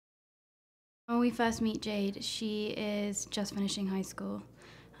When we first meet Jade, she is just finishing high school.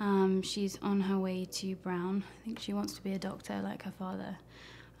 She's on her way to Brown. I think she wants to be a doctor like her father.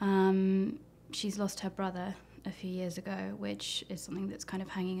 She's lost her brother a few years ago, which is something that's kind of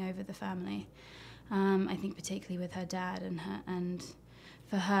hanging over the family. I think particularly with her dad and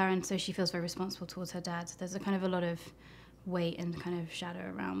for her, and so she feels very responsible towards her dad. So there's a lot of weight and kind of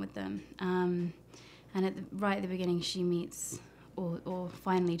shadow around with them. And right at the beginning, she meets or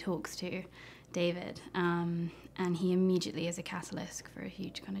finally talks to David, and he immediately is a catalyst for a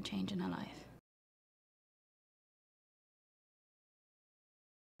huge kind of change in her life.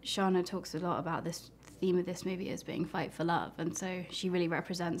 Shauna talks a lot about this theme of this movie as being fight for love, and so she really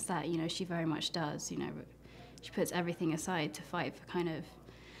represents that. She very much does. She puts everything aside to fight for kind of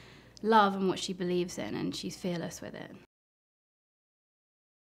love and what she believes in, and she's fearless with it.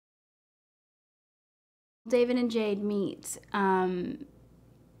 David and Jade meet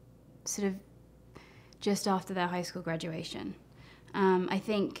sort of just after their high school graduation. I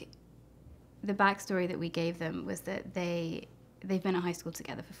think the backstory that we gave them was that they've been at high school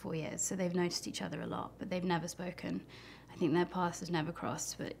together for 4 years, so they've noticed each other a lot, but they've never spoken. I think their paths has never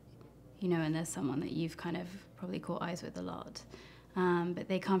crossed, but and there's someone that you've kind of probably caught eyes with a lot. But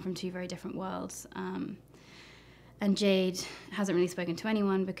they come from two very different worlds. And Jade hasn't really spoken to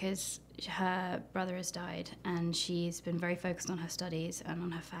anyone because her brother has died, and she's been very focused on her studies and on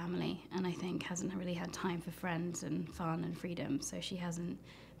her family, and I think hasn't really had time for friends and fun and freedom, so she hasn't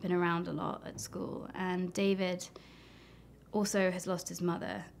been around a lot at school. And David also has lost his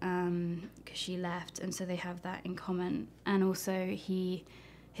mother because she left, and so they have that in common. And also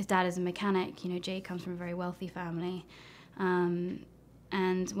his dad is a mechanic. Jade comes from a very wealthy family, and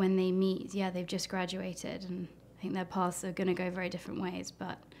when they meet, they've just graduated, and I think their paths are going to go very different ways,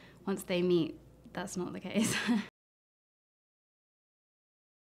 but once they meet, that's not the case.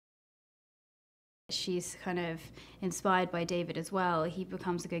 She's kind of inspired by David as well. He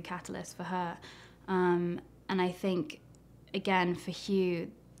becomes a good catalyst for her. And I think, again, for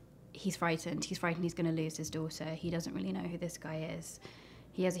Hugh, he's frightened. He's frightened he's going to lose his daughter. He doesn't really know who this guy is.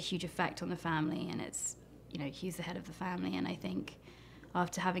 He has a huge effect on the family, and it's, Hugh's the head of the family, and I think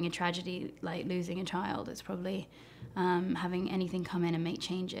after having a tragedy like losing a child, it's probably having anything come in and make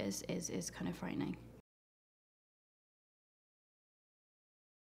changes is kind of frightening.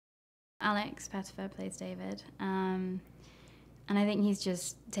 Alex Pettyfer plays David, and I think he's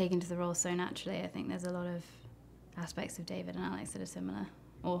just taken to the role so naturally. I think there's a lot of aspects of David and Alex that are similar,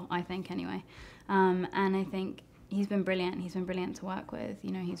 or I think anyway. And I think he's been brilliant. He's been brilliant to work with.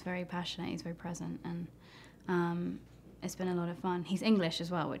 He's very passionate, he's very present, and it's been a lot of fun. He's English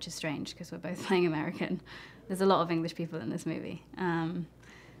as well, which is strange because we're both playing American. There's a lot of English people in this movie.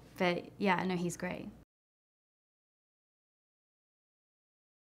 But yeah, no, he's great.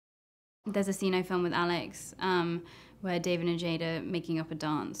 There's a scene I filmed with Alex where David and Jade are making up a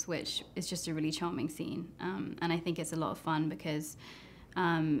dance, which is just a really charming scene. And I think it's a lot of fun because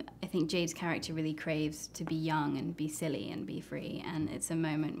I think Jade's character really craves to be young and be silly and be free, and it's a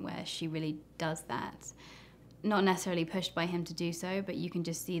moment where she really does that. Not necessarily pushed by him to do so, but you can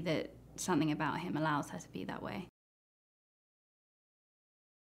just see that something about him allows her to be that way.